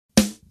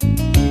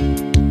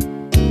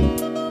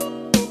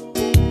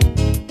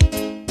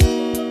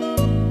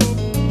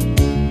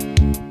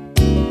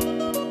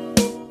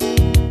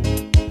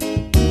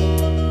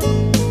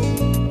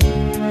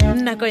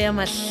nako ya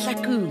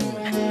mahlakong,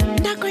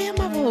 nako ya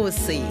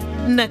mabose,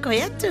 nako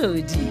ya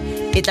todi.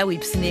 E tla o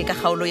ipsene ka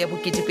kgaolo ya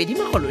bo-2035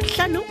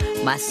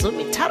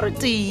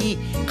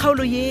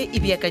 kgaolo ye e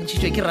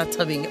beakantšhitšwe ke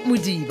Rathabeng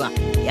Modiba,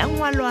 ya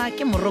ngwalwa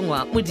ke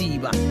Morongwa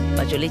Modiba,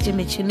 ba tšweletše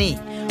metšhineng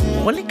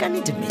go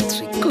lekane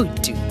Dimitri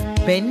Kutu,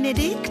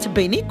 Benedict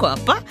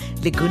Benikwapa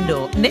le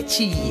Gundo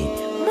Netšie,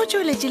 mo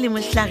tšweletše le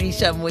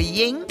mohlagiša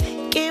moyeng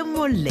ke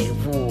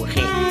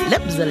Moleboge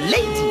Lebza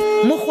Lady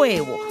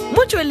Mokgwebo,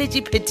 mo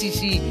tšweletše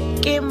phetiši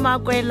ke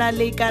Makwela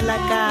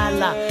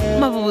Lekalakala.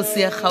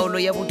 Mabose ya kgaolo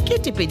ya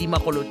bo-2035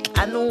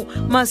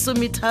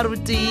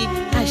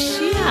 a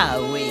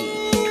šiawe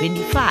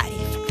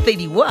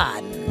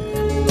 2531.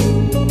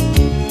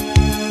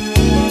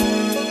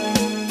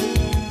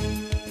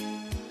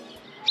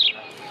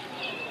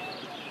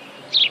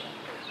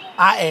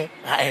 Ae,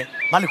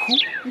 Malekhu,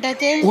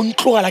 Ntate. o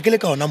ntlogela ke le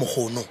ka ona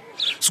mogono.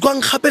 Se kwa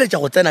nkgapeletša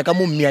go tsena ka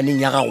mo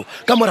mmeaneng ya gago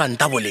ka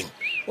moranta boleng.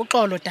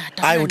 Uxolo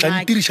tata. Ae, o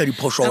tla ntiriša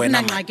diphoso wena.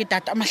 Akunangxaki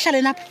tata.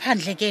 Mahlale na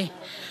phandle ke.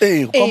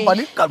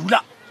 Kompane ka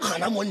dula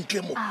gana mo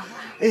ntle mo.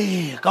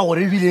 Ka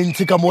gore ebile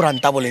ntse ka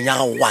moranta boleng ya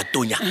gago wa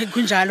tonya.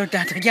 Kunjalo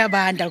tata,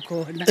 kuyabanda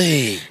khona.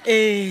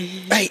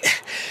 Ai,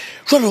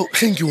 jwalo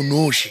hleng ke o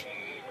noši.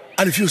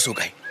 A lefio so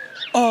kae?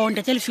 Oh,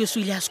 ntate lefio so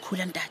ile a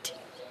sikhula ntate.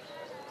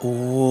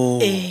 O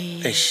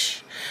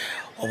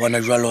bona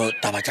jwalo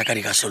taba tša ka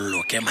di ka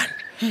solloke man.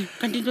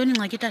 Kanti ntoni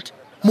ngxaki tata?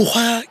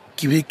 Mokgwa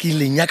ke be ke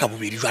lenyaka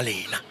bobedi jwa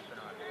lena.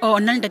 Oh,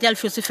 nna ntate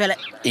lefio se fela.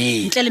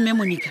 Ntle le me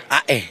Monica.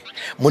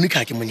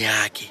 Monica ke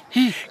monyake.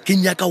 Ke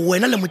nyaka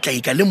wena le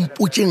motlaika le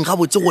mpotšeng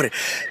gabotse gore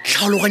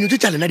tlhaloganyo tše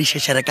tša lena di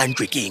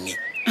šešerekantšwe ke eng.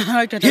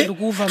 Tata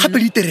ndikuva. Gape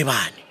di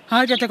terebane.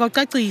 Ha tata ka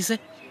ucacise.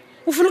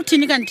 Ufuna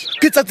ukuthini kanti?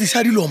 Ke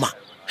tsatsisa diloma.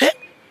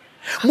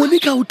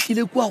 Monica o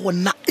tlile kwa go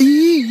nna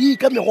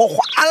ka megogo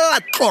a la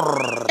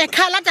tlor.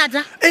 Ekhala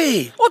tata?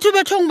 Uthi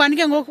ubethong bani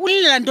ke ngoku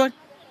ulilela ntoni?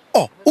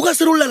 O ka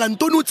se re o lela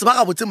ntoni o tseba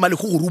gabotse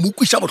Malekhu gore o mo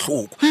kwiša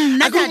botlhoko.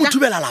 A ke go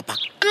thubela lapa.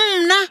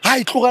 Ha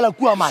e tlogela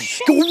kua mane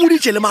ke go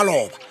boditše le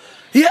maloba.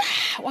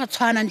 Wa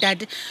tshwana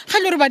ntate. Ga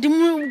le re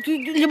badimo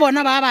le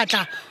bona ba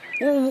batla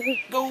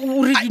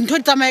o re dintho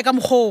di tsamaye ka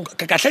mogong.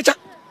 Ka hletša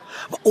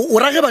o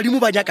rage badimo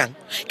ba jakang?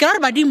 Ke ra re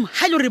badimo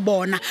ga le re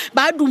bona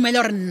ba dumele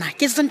gore nna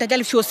ke se ntate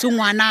lefio se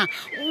ngwana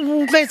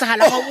o tlo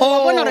etsagala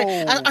wa bona gore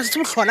a se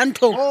botlhola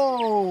nthong.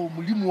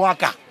 Modimo wa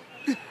ka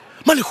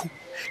Malekhu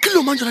ke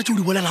lo mantsona tšeo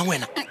di bolelang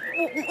wena.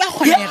 Wa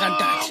kgonega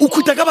ntate. O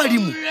khuta ka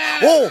badimo.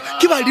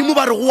 Ke badimo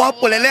ba re go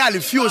apolele a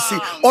lefio se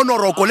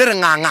onoroko le re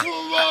nganga.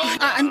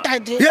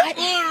 Ntate.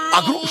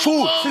 So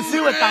se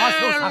sewe taba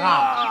seo sa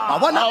gago. Ba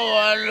bona?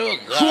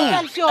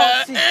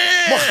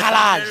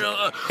 Mogalaje.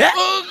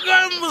 O ka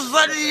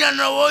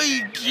mosadinyana wa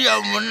itia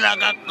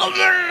monaka ka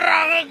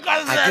moraga ka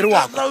Akere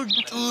wa sa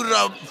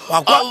utura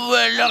Wa kwa? a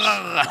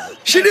boelegaga.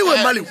 Šediwe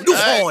Malekhu di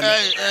gone.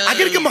 A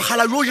ke re ke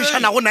mogalaje o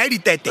ješana go nae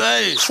ditete.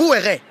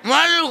 Šoege.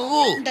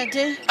 Malekhu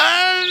Ntate.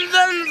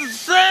 and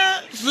se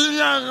se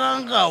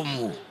nyakang ka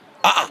mo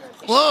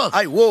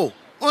Ai wo.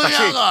 o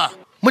nyaka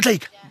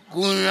Motlaika. ko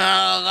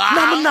nyaka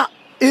Na monna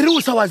e re o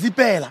sa wa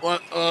zipela.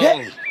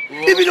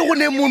 Ebile go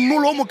ne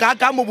monnolo o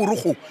mokaka mo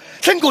borogo.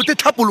 Hleng ke o te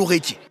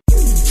thapologetše.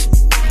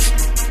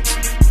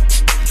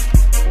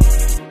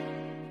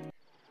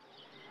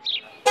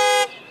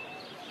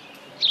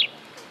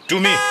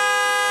 Tumi.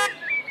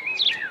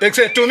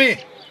 Except Tumi.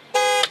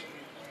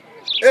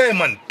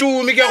 Man,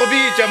 Tumi ke go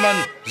bitša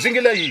man.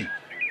 Zingela yi.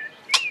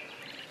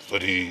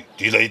 Sorry,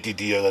 di light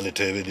di ya le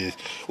tebe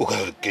o ka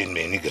ken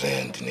many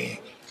grand ni.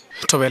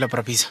 Thobela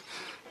Bizza.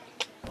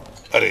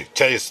 Are,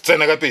 chais,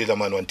 tsena ka pela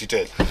man wa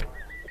ntitela.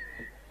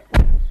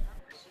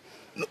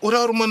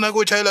 Ora re mona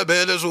go chaela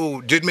bele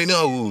so did me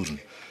na uri.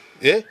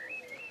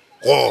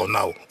 Go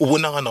now, o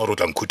bona gana gore o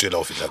tla nkhutela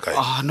go fitla kae.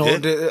 No,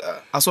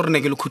 a so re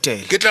ne ke le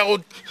khutela. Ke tla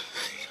go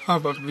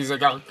Bizza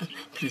ka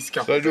please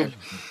ka.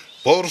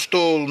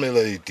 Borstol me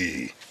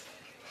lady.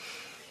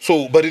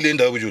 So, ba rile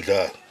nda go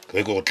jutla,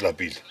 ke go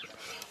tlapile.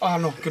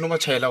 No, ke no ba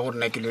chaela gore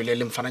ne ke lwele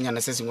le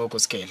mfananyana se sengwe go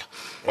skela.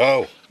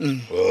 Wow.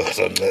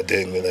 Sa nna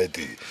teng me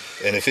lady.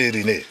 Ene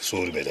feri ne,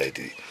 sorry me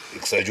lady.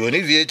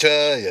 Eksajoni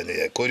viecha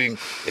yani according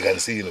you can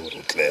see no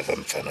clever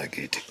mfana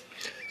kithi.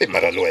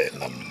 Mara lo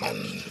wena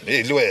man.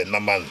 Lo wena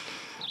man.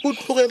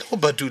 Utlogela go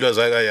batula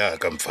zaka ya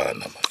ka mfana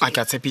man. A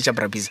ka tshepiša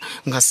Bizza,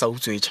 nka sa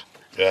utswetša.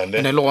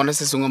 Yane. Ne le gona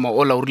se sengwe ma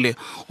ola o rile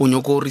o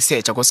nyoko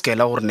researcha go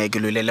skela gore ne ke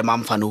lwele le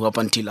mamfana o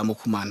apa ntila mo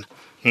khumana.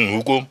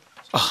 Huko.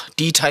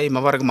 Di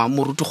time ba re ke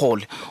mamoruti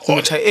gole. O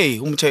mo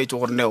tšhaetše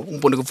gore ne o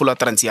mpone ke fola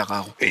trans ya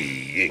gago.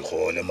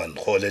 Gole man,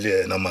 gole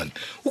le yena man.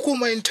 O ko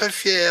ma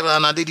interfere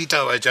na le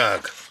ditaba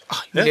jaka.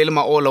 Le le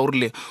maola o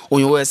rile o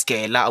nyo wa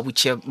skela a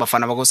butše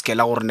bafana ba go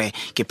skela gore ne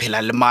ke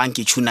phela le mang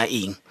ke tšhuna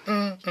eng.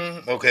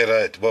 Okay,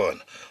 right, bona.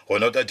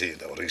 Ona ta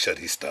dinda o rekiša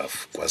di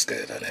staff kwa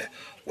skela ne.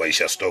 Wa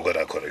isha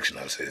Stokora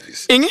Correctional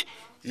Service. Eng?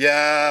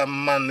 Ja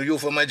man, you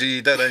for my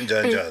jita dan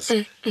janjas.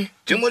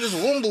 Jimo dis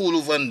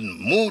wumbulu van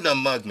moeda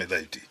maak met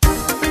IT.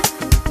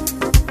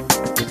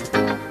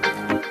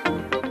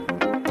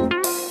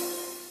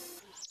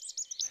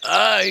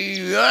 Ay,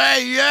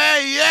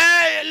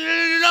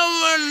 no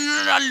man,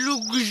 na Ai,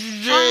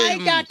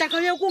 lokišitšeng tata ka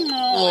bja ko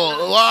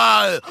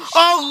ngola.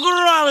 a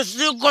kry-a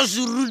seko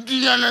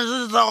serutinyana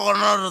se sa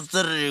gona re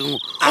tsereng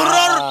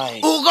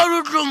o ka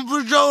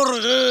ditlompotša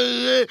gore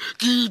ee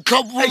ke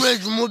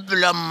itlhopoletse mo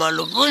pela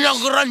mmale ke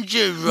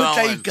nyakerantše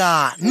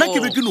motlaika nna ke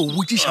be ke no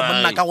botsiša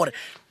monna ka gore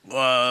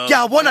ke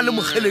a bona le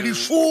mogeledi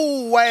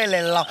foa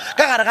elelela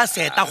ka gare ga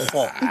seta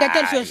kgo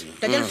Ntate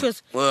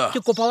ke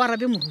kopa wa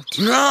rabe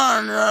moruti.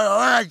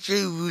 ona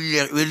tše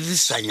ebile be di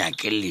sa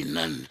nyake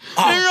lenane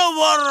eno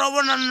borra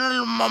bona nna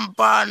le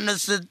mampane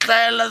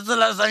setlaela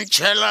tsela sa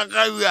ntšhela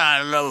ka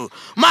bjala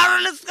mara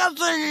le se ka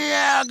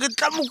tshwenyega ke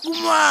tla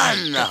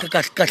mokumana ka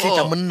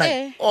tletša monna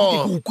ke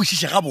go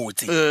kwešiše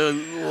gabotse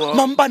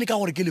mampane ka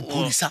gore ke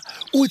lephodisa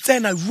o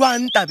tsena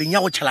jwang tabeng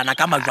ya go tšhelana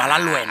ka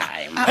majwala le wena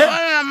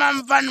bona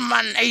mampane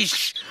man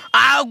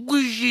a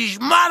kwešiše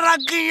mara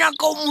ke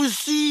nyaka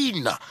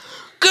mosina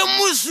ke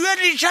mosue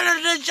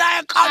ditšhelete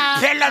tšae ka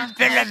mpela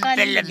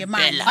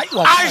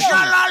a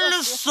šala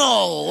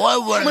lesoe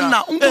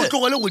monna nko o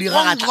tlogele go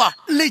digagatla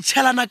le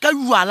tšhelana ka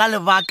jwala le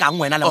bakang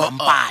wena le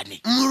mampane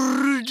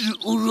moriti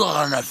o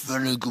digana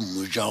fela ke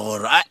mmotša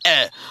gore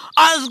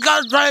a se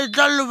ka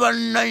tlaetla le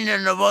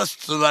bannanyana ba se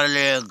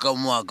tsebaleye ka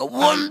moaka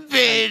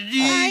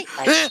bompedi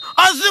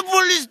a se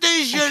police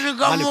station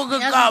ka mo ke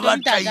ka ba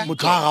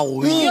motho a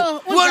gago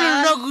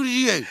bona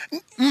kodie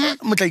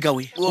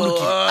motlaikawe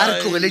a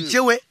re tlogele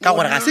tšewe ka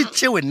gore ga se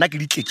tšewe nna ke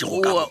di tletse go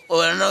ka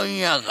wena o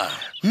nyaka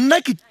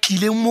nna ke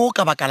tlile mo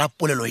ka baka la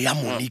polelo ya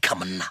monica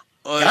monna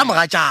ke ra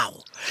moga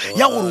tšago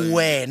ya gore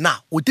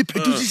wena o te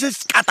phetošise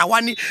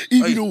sekatawane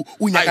ebile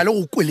o nyaka le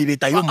go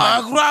kwelebeta yo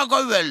a kry-a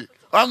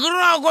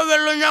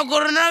kobelo nyaka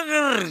gorena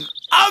kere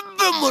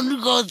ape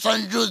monica o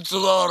tshwantse o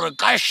tseba gore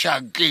ka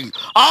šakeng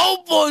a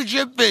o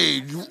potše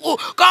pedi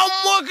ka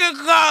mo ke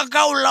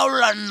ka o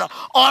laola nna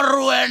ore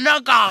wena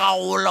ka ga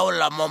o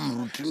laola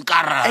mamoruting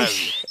ka rabe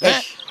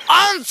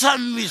a ntsha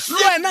mmisi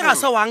le wena ga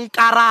se wa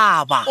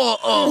nkaraba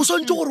o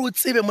swantse gore o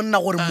tsebe monna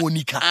gore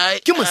monica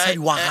ke mosadi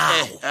wa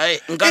gago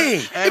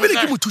ebile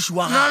ke mothuši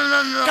wa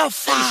gago ka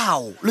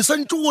fao le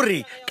swantse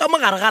gore ka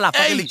mogare ga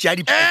lafa ke le tšea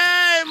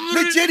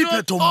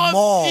dipheto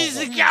mmogo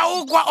ke a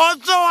o kwa o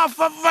tse wa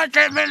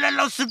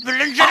fafatlemelela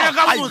sepeleng jele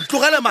ka motse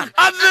tlogele man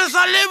a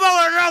besa leba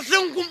wena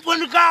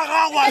senkompone ka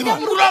gagwa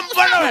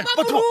kulampana wena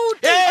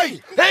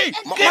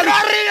ke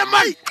rarile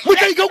man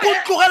motlaika ko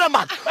ntlogele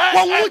man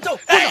wa ngotsa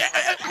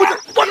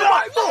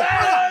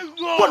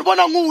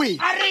bona ngowe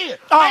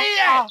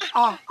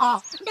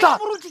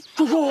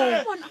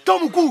ta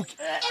mokuki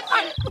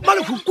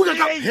malekukuka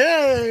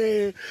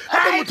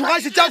gape motho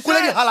ga se tša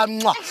kgole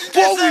digalanngwa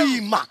fo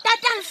boima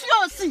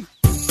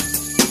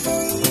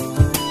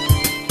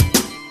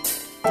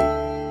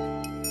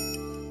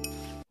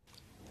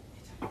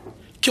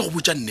ke go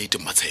botša nnete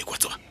matsheko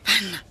tseba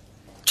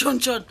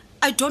John,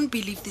 I don't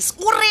believe this.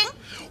 Ureng?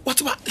 wa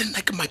tseba le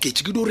nna ke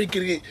maketse ke di ore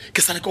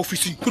ke sale ka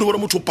officing ke di bona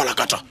motho o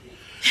palakata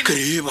ke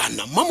re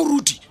banna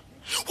mamoruti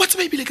wa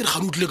tseba ebile ke re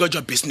gane o tlile ka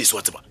ja business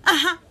wa tseba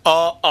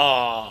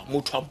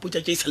motho a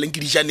mpotša tša isaleng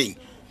ke dijaneng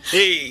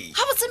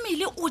Ga botse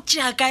mele o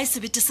tšea kae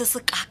sebete se se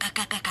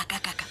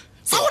kakakakakakaka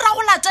sa go ra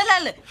go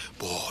latelele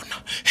bona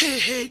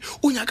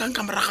o nyakang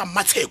ka moraga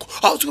matsheko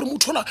a o tse gore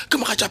motho ola ke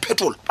moga tša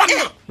petrol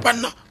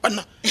banna a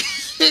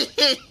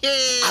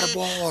re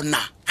bona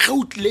ge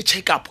o tlile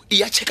check-up e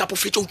ya check-up o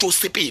fetse o tse o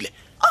sepele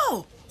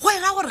go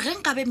era gore ge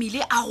nkabe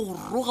mele a go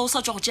roga o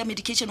sa tswa go tšea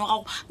medication wa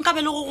gago nkabe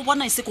le go go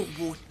bona e se ko go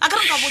bone a ka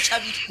re nka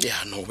botšhabile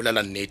ya no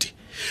bolela nnete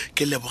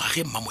ke leboga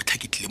ge mmamotha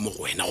ke tlile mo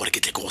go wena gore ke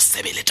tle ke go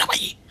sebele taba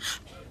ye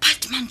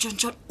but man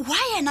John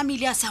why yena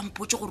mele a se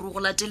ampotse gore o go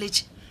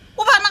lateletse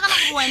o ba nagana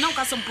gore wena o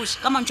ka sempotse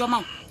ka mantso a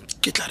mangwe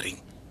ke tla reng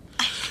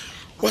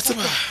wa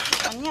tseba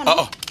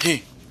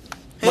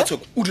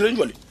matsheko o direng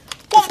jwale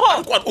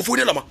o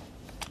founela ma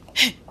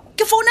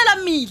ke founela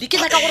mmele ke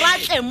nyaka gore a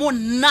tle mo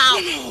nnao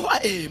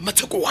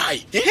matsheko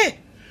wae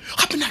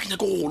gape na ke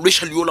nyaka go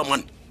lweša leola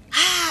mane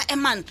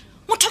man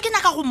motho ke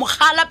nyaka go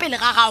mogala pele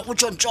ga gago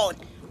John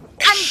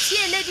a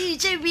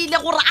ntšieleditše ebile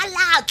gore a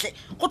latlhe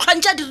go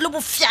tlhwantse a dirile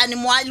bofyane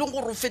mo a e leng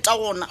gore o feta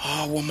gona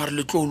wa mare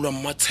le tlo lwa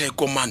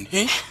matsheko man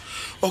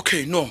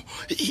okay no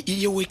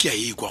yewe ke a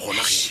ekwa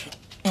gona ge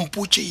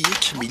mpotse ye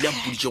khimile a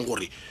mpoditseng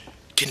gore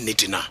ke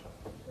nnete na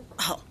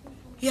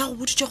ya go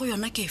boditse go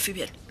yona ke efe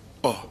bjale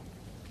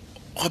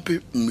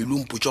gape mmele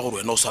o mpotsa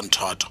gore wena o sa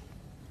nthata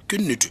ke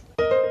nnete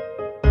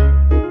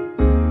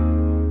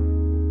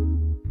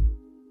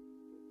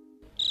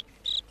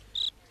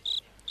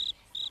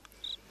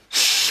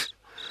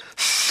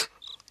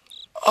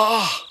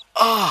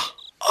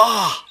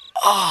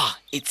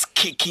It's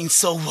kicking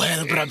so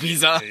well, bra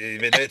Bizza.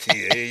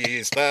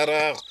 Melati,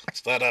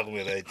 starag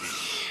melati.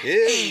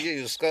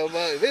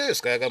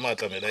 Ska ka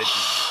matla melati.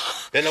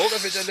 Pela o ka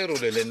fetsa le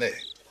role le ne.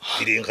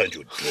 Di nka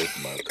jo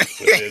trademark.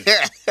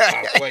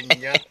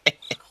 Akwanya.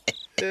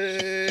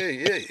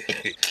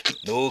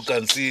 No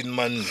kansin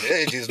man.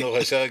 It is no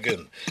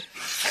hashagen.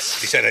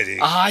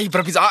 Ai,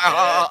 bra Bizza.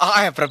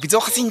 Bra Bizza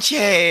o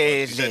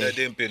sinchele. Dena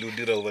tempe lu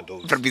dira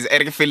overdose. Bra Bizza,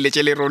 ke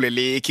felletse le role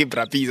le ke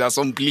bra Bizza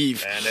son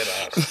plief.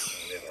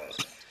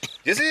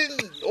 Jeseng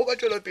o ba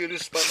tšwela pele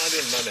sepana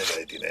le nna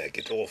Melaiti ne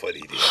ke tlo go fa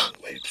didiang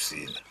wa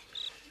ipsina.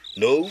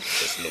 No,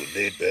 there's no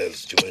late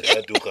bells to my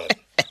head to come.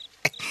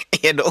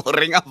 Eno o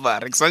reng a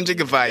fare ke swantse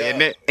ke fa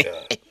ene.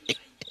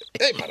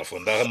 Hey, mara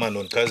fondaga man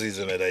on kazi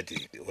ze Melaiti.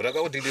 Ora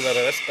ka o didila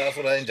ra staff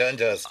ra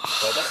njanjas.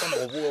 Ba ba kgona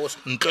go bua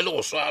ntle le go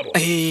swarwa.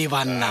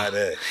 Banna.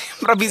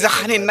 Mra Bizza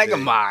gane nna ke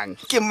mang?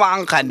 Ke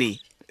mang gane?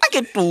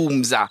 Ke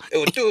Tumza.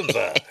 O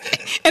Tumza.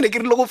 Ene ke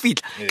re lo go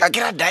fitla ka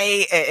kera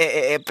dae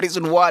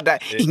prison warder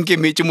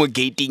inkemetse mo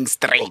gating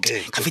straight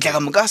ka fitla ka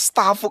moka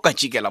staff ka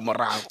tshikela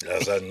morago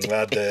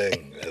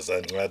Azancwadeng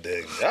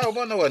ya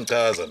ubona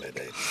wantaza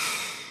Melaiti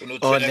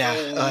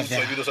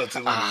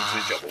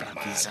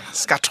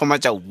ska thoma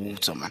tša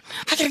botso man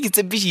ga ke re ke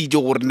tsepišitše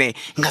gore ne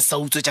nka sa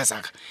utswe tša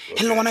saka e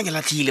le gona ke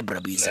latlhile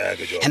bra Bizza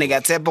ene ka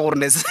tshepa gore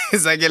ne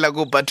sa ke la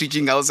ko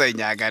pathušing ga o sa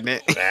nyaka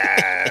ne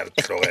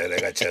tlogele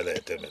ka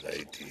tšhelete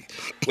Melaiti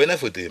wena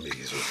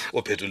fotemekiso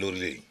o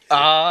phetolorileng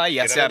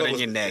ya se a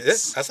reng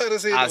next a sa re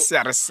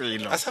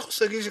selo a sa go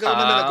sekiše ka go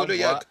namela kolo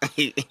yaka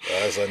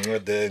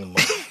Azancwadeng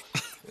man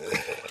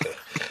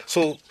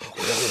so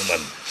o ya gore man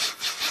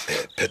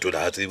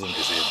phetola a tsebe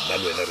mke se nna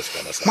le wena re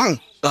sekana sa mang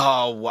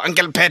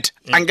Uncle Pet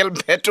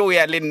o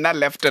ya le nna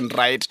left and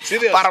right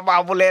ba re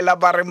ba bolela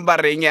ba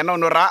reng yena o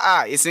no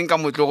ra e seng ka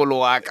motlogolo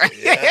wa ka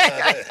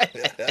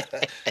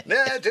ne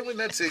temo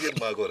nna tsege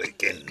magore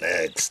ke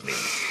next ne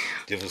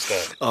ke fusta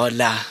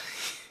ola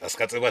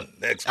aska tseba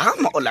next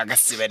ma ola ka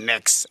sibe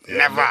next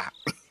never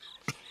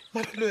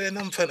mapelo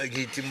yena mfana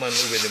ke itimana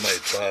o be le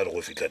maitshwaro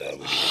go fitla da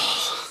go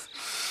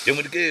ye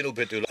mo dikeno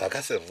phetola a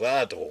ka se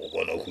rata go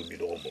bona go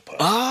humile go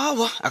mopha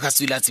a ka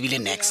swila tsebile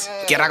next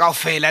ke ra ka o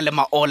fela le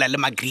maola le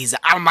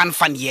magriza arman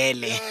fan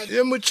yele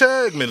ye mo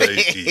check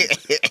Melaiti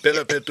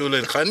phela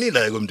phetola khani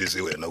la go mdisi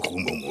wena go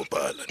mo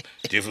mophala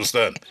ke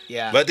fusta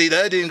but it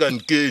had ingan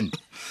ken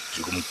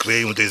ke go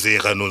mclaim o tse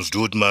ga non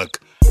stud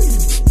mark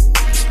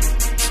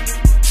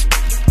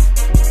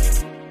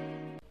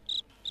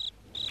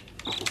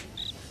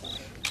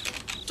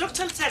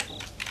Dr. Ted.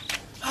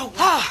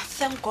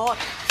 Thank God.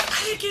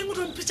 Ke mo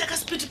don pitsa ka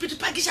speed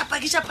pakisha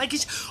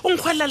o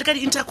nkgwella le ka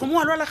di intercom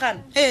wa lwala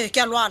gana ke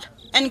a lwala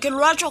and ke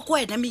lwatswa ko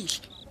wena mile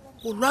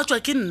o lwatswa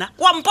ke nna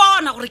wa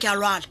mpona gore ke a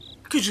lwala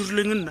ke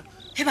dirileng nna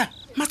bana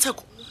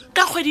Matsheko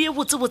ka kgwedi e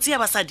botsebotse ya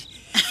basadi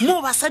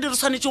mo basadi re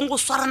tshwanetseng go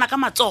swarana ka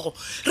matsogo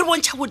re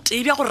bontšha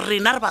botebya gore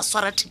rena re ba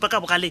swara thipa ka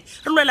bogaleng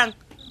re lwelang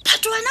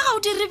phato wena ga o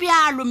dire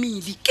bjalo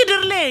mile ke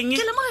dirileng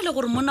ke lemogile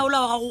gore monna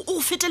ola wa gago o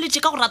feteletse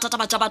ka go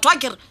ratatabatša batho a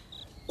kere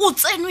o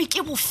tsenwe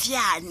ke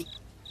bofyane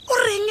o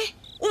reng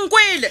o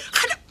nkwele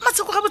gana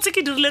Matsheko ga botse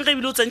ke dirileng ga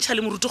ebile o tsantšha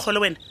le moruti kgole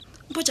wena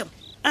mpotsa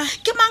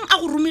ke mang a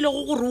go romile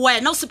go gore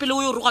wena o sepele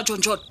o yo roga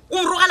John o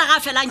mrogala ga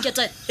fela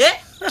nkete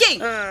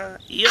keng are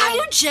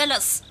you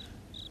jealous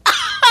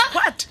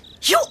what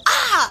you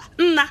are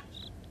nna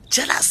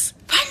jealous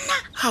bana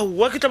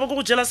hawa ke tla ba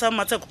go jealous a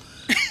Matsheko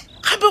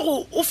gape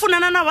go o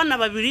fonana na banna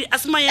babedi a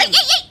se maemo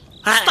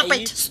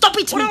stop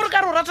it o re ka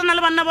re o ratana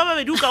le banna ba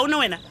babedi o kaone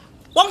wena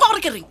wa nkwa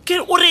gore ke reng ke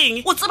o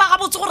reng o tseba ga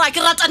botse gore a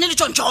ke ratane le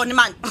John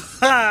man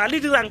le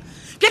dirang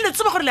ke le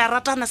tseba gore le a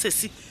ratana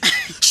sesi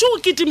sho o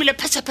kitimile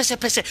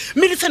phese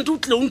Millicent o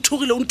tle o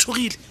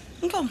nthogile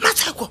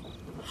Matsheko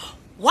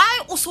why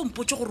o so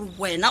mpotse gore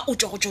wena o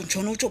tswa go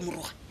John o tswa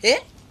moroga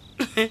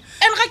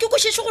and ga ke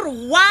kgošitše gore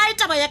why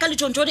taba ya ka le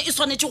John e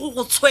swanetse go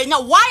go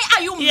tshwenya why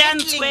are you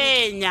making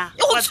tshwenya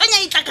e go tshwenya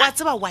itla ka wa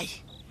tseba why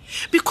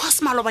because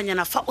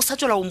malobanyana fa o sa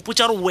tswela o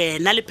mpotsa gore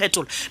wena le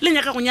Phetola le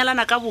nyaka go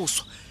nyalana ka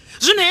boswa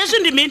zone ye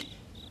ndi mini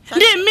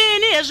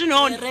ye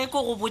zwinone re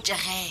ko go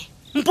botsege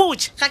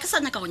mpotse ga ke sa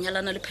nyaka go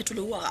nyalana le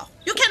Phetola wa gago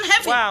you can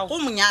have it go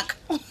monyaka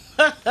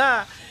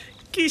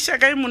ke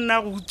shaka e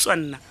monna go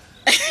utswanna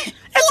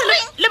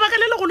le baka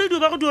le go le di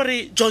ba go di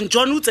gore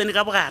John o tsene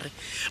ka bogare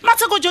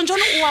Matsheko John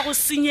o wa go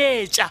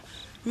senyetša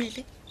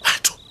mele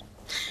batho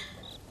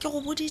ke go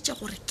boditse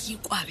gore ke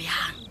ikwa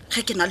bjang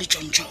ge ke na le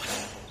John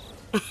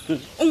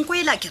o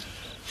nkwela ke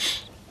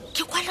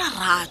kwa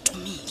lerato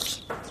mele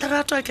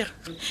lerato a kere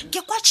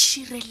ke kwa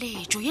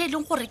tšhireletšo ye e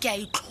leng gore ke a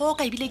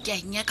itlhoka ebile ke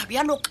a nyaka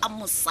bjalo ka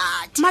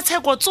mosadi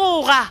Matsheko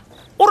tsoga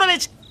o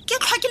robetse ke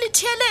tlhwa ke le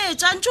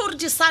theeletša ntse gore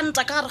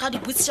disanta ka gare ga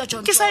dibutsiša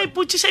John ke sa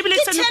ipotsiša ebile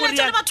ke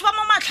theeletša le batho ba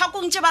mo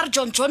matlhakong tse ba re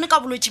John ka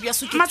bolwetse bja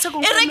sukiri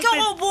e re ke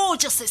go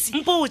botse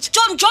sesi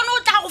John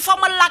o tla go fa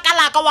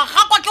mollakalaka wa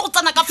gakwa ke go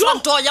tsena ka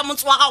front door ya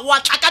motse wa gago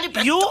wa tlhaka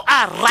dipeto you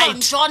are right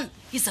John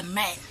is a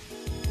man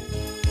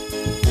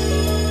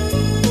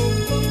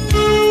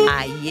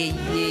ayeye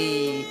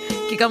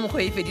ke ka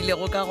mokgwa e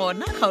fedilego ka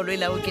gona kgaolo e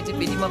la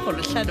bo2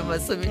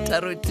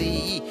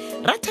 masometharo-tee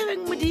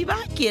Rathabeng Modiba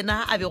ke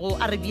yena a bego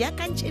a re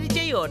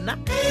beakantšheditše yona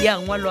ya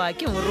ngwalwa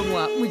ke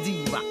morongwa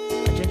Modiba a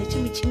tšweletše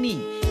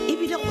metšhining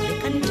ebile go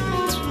lekane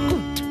Dimitri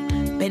Kutu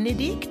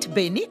Benedict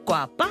Beni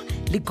Kwapa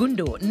le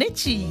Gundo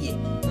Netšie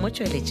mo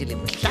tšweletše le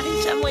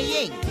mohlagiša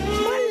moyeng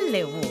mo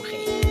Leboge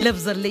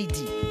Lebza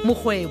Lady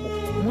Mokgwebo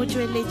mo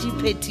tšweletše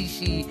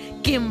phetiši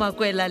ke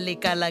Makwela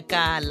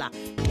Lekalakala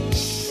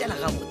šala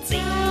gabotse